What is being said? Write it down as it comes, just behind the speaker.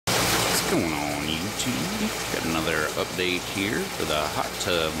going on, YouTube? Got another update here for the hot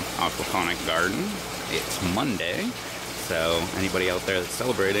tub aquaponic garden. It's Monday, so anybody out there that's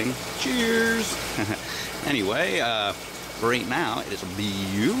celebrating, cheers! Anyway, right now it is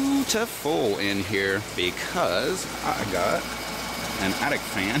beautiful in here because I got an attic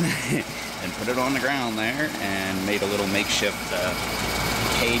fan and put it on the ground there and made a little makeshift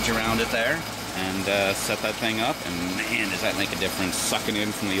cage around it there. And set that thing up, and man, does that make a difference, sucking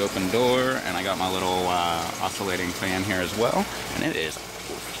in from the open door. And I got my little oscillating fan here as well, and it is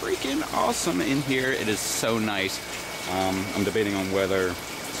freaking awesome in here. It is so nice. I'm debating on whether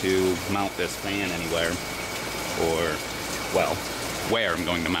to mount this fan anywhere, or, well, where I'm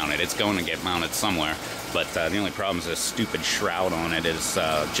going to mount it. It's going to get mounted somewhere, but the only problem is this stupid shroud on it is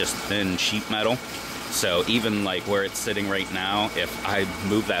just thin sheet metal. So even like where it's sitting right now, if I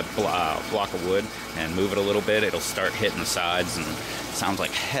move that block of wood and move it a little bit, it'll start hitting the sides and it sounds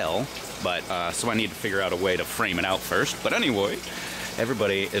like hell. But so I need to figure out a way to frame it out first. But anyway,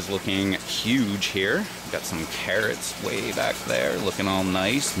 everybody is looking huge here. Got some carrots way back there looking all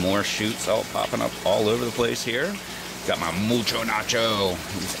nice. More shoots all popping up all over the place here. Got my mucho nacho.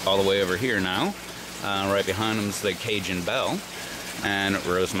 He's all the way over here now. Right behind him is the Cajun bell. And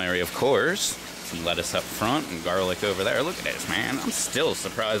rosemary, of course. Some lettuce up front and garlic over there. Look at this, man. I'm still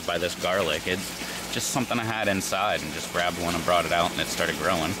surprised by this garlic. It's just something I had inside and just grabbed one and brought it out and it started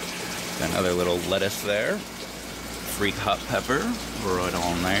growing. Got another little lettuce there. Freak hot pepper right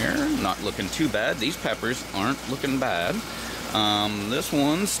on there. Not looking too bad. These peppers aren't looking bad. This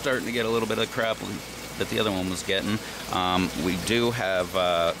one's starting to get a little bit of crap that the other one was getting. We do have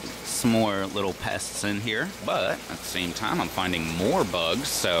some more little pests in here, but at the same time I'm finding more bugs,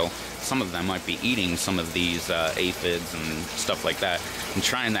 so some of them might be eating some of these aphids and stuff like that. I'm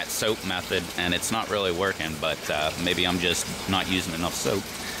trying that soap method and it's not really working, but maybe I'm just not using enough soap.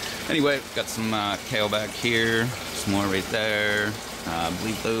 Anyway, got some kale back here, some more right there. I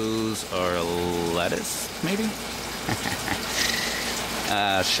believe those are lettuce, maybe?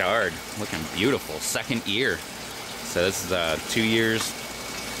 Shard, looking beautiful. Second year. So this is 2 years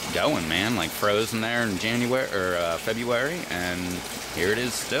going, man. Like frozen there in January or February, and here it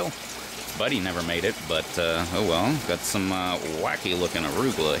is still. Buddy never made it, but oh well. Got some wacky looking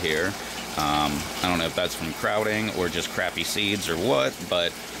arugula here. I don't know if that's from crowding or just crappy seeds or what,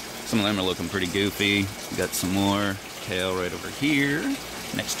 but some of them are looking pretty goofy. Got some more kale right over here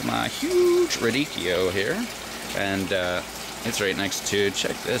next to my huge radicchio here, and it's right next to,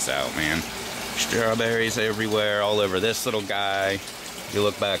 check this out, man. Strawberries everywhere, all over this little guy. You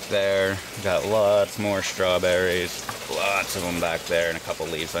look back there, got lots more strawberries. Lots of them back there, and a couple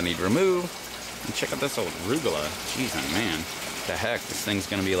leaves I need to remove. And check out this old arugula. Jeez, man. What the heck? This thing's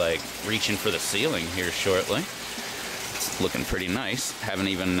gonna be like reaching for the ceiling here shortly. It's looking pretty nice. Haven't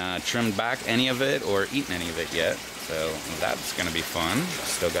even trimmed back any of it or eaten any of it yet. So that's gonna be fun.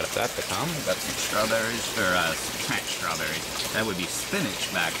 Still got that to come. Got some strawberries, or strawberries. That would be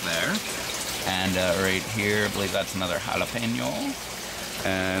spinach back there. And right here, I believe that's another jalapeno.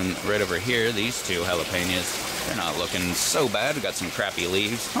 And right over here, these two jalapenos, they're not looking so bad. We got some crappy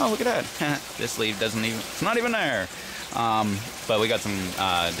leaves. Oh, look at that. This leaf doesn't even, it's not even there. But we got some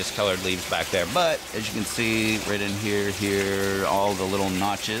discolored leaves back there. But as you can see, right in here, all the little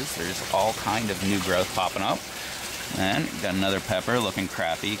notches, there's all kind of new growth popping up. And got another pepper looking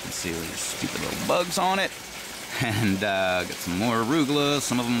crappy. You can see these stupid little bugs on it. And got some more arugula,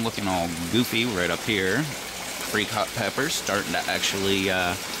 some of them looking all goofy right up here. Freak hot pepper starting to actually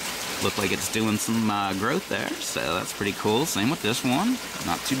look like it's doing some growth there, so that's pretty cool. Same with this one,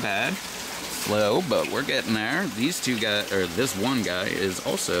 not too bad. Slow, but we're getting there. These two guys, or this one guy, is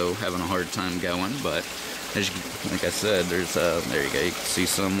also having a hard time going, but as you, like I said, there's there you go. You can see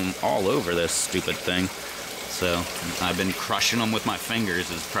some all over this stupid thing. So I've been crushing them with my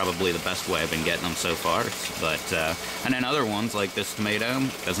fingers is probably the best way I've been getting them so far. But and then other ones like this tomato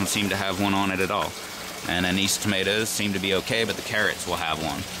doesn't seem to have one on it at all. And then these tomatoes seem to be okay, but the carrots will have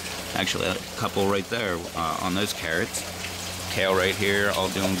one. Actually, a couple right there on those carrots. Kale right here, all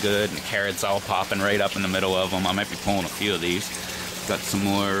doing good. And carrots all popping right up in the middle of them. I might be pulling a few of these. Got some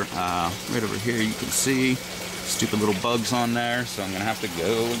more right over here, you can see. Stupid little bugs on there, so I'm going to have to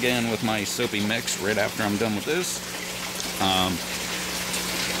go again with my soapy mix right after I'm done with this.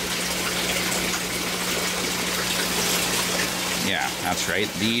 Yeah, that's right.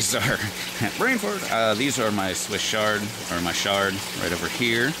 These are Brainford. These are my Swiss chard, or my chard, right over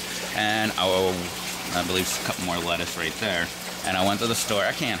here, and I believe a couple more lettuce right there. And I went to the store.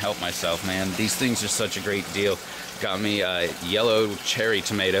 I can't help myself, man. These things are such a great deal. Got me a yellow cherry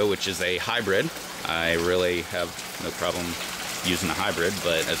tomato, which is a hybrid. I really have no problem using a hybrid,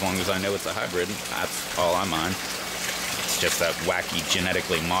 but as long as I know it's a hybrid, that's all I mind. It's just that wacky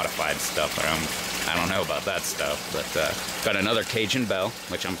genetically modified stuff. I don't know about that stuff, but got another Cajun bell,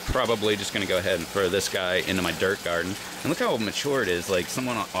 which I'm probably just going to go ahead and throw this guy into my dirt garden. And look how mature it is. Like,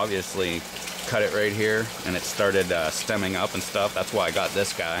 someone obviously cut it right here, and it started stemming up and stuff. That's why I got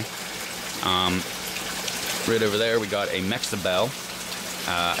this guy. Right over there, we got a Mexa bell.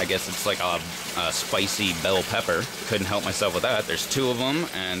 I guess it's like a spicy bell pepper. Couldn't help myself with that. There's 2 of them,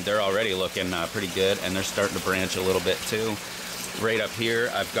 and they're already looking pretty good, and they're starting to branch a little bit too. Right up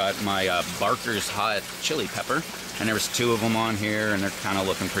here, I've got my Barker's Hot Chili Pepper, and there was 2 of them on here, and they're kind of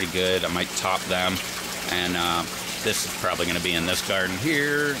looking pretty good. I might top them, and this is probably going to be in this garden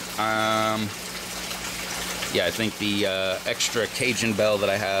here. Yeah, I think the extra Cajun bell that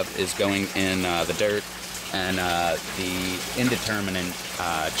I have is going in the dirt, and the indeterminate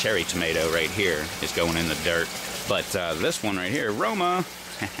cherry tomato right here is going in the dirt. But this one right here, Roma,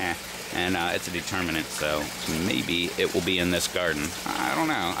 and it's a determinant, so maybe it will be in this garden. I don't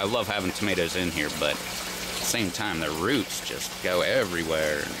know. I love having tomatoes in here, but at the same time, the roots just go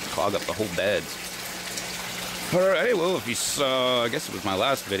everywhere and clog up the whole beds. Alright, well, if you saw, I guess it was my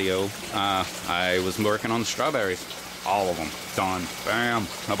last video, I was working on the strawberries. All of them. Done. Bam.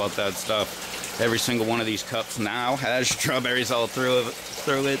 How about that stuff? Every single one of these cups now has strawberries all through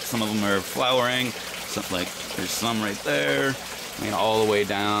it. Some of them are flowering. There's some right there. I mean, all the way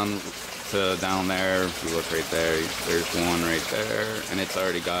down to down there. If you look right there, there's one right there. And it's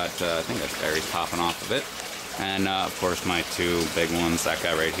already got, I think that's berries popping off of it. And of course my 2 big ones, that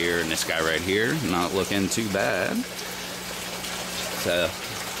guy right here and this guy right here, not looking too bad. So I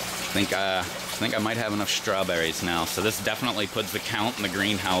think I might have enough strawberries now. So this definitely puts the count in the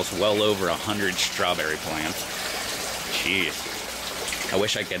greenhouse well over 100 strawberry plants. Jeez. I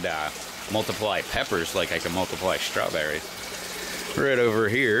wish I could multiply peppers like I can multiply strawberries. Right over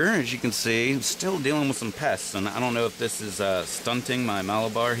here, as you can see, I'm still dealing with some pests, and I don't know if this is stunting my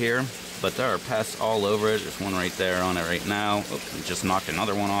Malabar here, but there are pests all over it. There's one right there on it right now. Oops, just knocked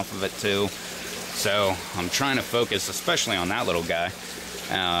another one off of it too. So I'm trying to focus, especially on that little guy,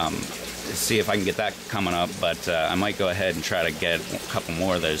 see if I can get that coming up, but I might go ahead and try to get a couple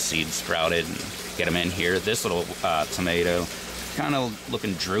more of those seeds sprouted and get them in here. This little tomato, kind of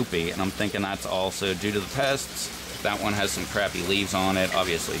looking droopy, and I'm thinking that's also due to the pests. That one has some crappy leaves on it,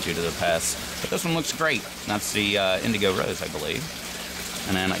 obviously due to the pests. But this one looks great. That's the indigo rose, I believe.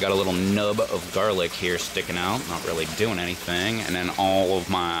 And then I got a little nub of garlic here sticking out, not really doing anything. And then all of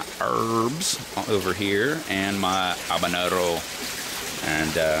my herbs over here, and my habanero.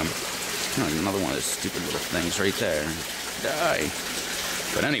 And another one of those stupid little things right there. Die.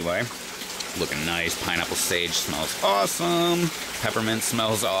 But anyway, looking nice. Pineapple sage smells awesome. Peppermint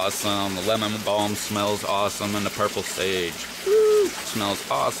smells awesome. The lemon balm smells awesome. And the purple sage, woo, smells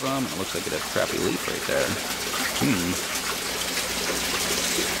awesome. It looks like it has a crappy leaf right there.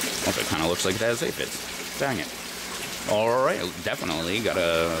 Also kind of looks like it has aphids. Dang it. Alright, definitely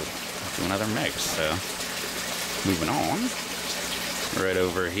gotta do another mix. So, moving on. Right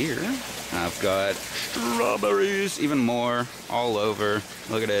over here, I've got strawberries, even more, all over.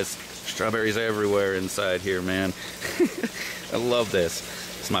 Look at this. Strawberries everywhere inside here, man. I love this.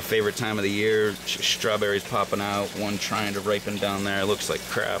 It's my favorite time of the year. Strawberries popping out. One trying to ripen down there. Looks like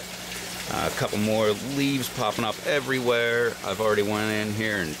crap. A couple more leaves popping up everywhere. I've already went in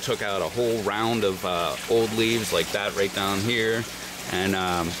here and took out a whole round of old leaves like that right down here. And,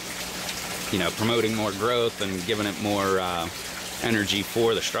 you know, promoting more growth and giving it more energy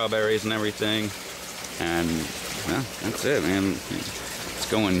for the strawberries and everything. And, well, that's it, man. It's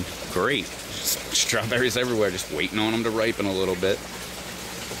going great. Just strawberries everywhere, just waiting on them to ripen a little bit.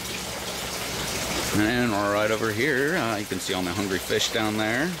 And right over here, you can see all my hungry fish down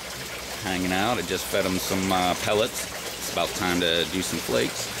there hanging out. I just fed them some pellets. It's about time to do some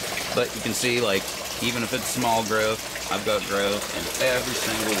flakes. But you can see, like, even if it's small growth, I've got growth in every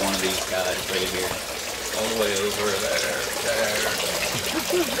single one of these guys right here. All the way over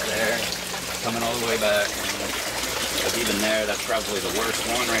there, coming all the way back. But even there, that's probably the worst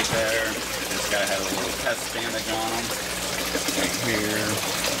one right there. This guy has a little pest damage on him. Right here,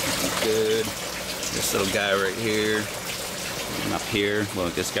 good. This little guy right here, and up here.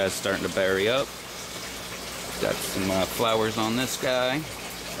 Look, this guy's starting to berry up. Got some flowers on this guy.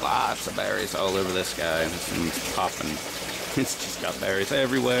 Lots of berries all over this guy. This one's popping. It's just got berries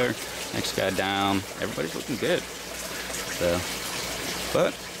everywhere. Next guy down. Everybody's looking good. So,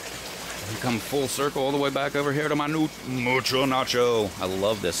 but come full circle all the way back over here to my new mucho nacho. I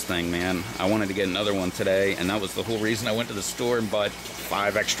love this thing, man. I wanted to get another one today, and that was the whole reason I went to the store and bought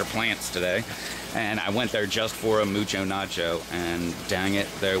 5 extra plants today. And I went there just for a mucho nacho, and dang it,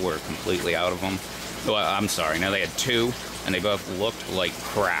 they were completely out of them. Well, I'm sorry, no, they had 2, and they both looked like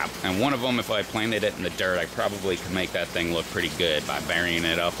crap. And one of them, if I planted it in the dirt, I probably could make that thing look pretty good by burying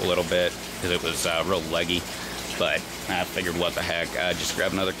it up a little bit, because it was real leggy. But I figured, what the heck, just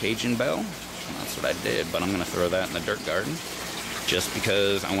grab another Cajun bell, and that's what I did. But I'm gonna throw that in the dirt garden, just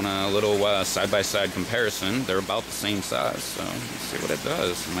because I want a little side-by-side comparison. They're about the same size, so let's see what it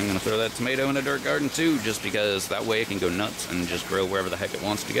does. And I'm gonna throw that tomato in the dirt garden too, just because that way it can go nuts and just grow wherever the heck it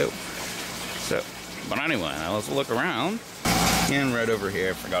wants to go. So, but anyway, now let's look around. And right over here,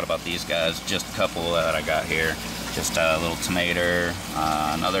 I forgot about these guys. Just a couple that I got here. Just a little tomato,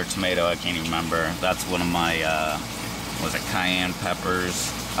 another tomato I can't even remember. That's one of my, was it cayenne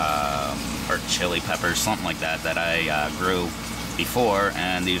peppers, or chili peppers, something like that, that I grew before,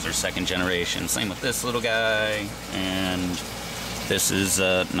 and these are second generation. Same with this little guy, and this is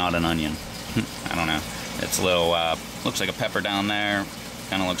not an onion. I don't know. It's a little, looks like a pepper down there.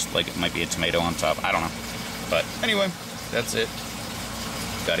 Kind of looks like it might be a tomato on top. I don't know. But anyway, that's it.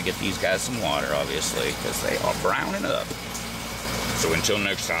 Got to get these guys some water, obviously, because they are browning up. So until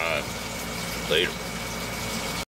next time, later.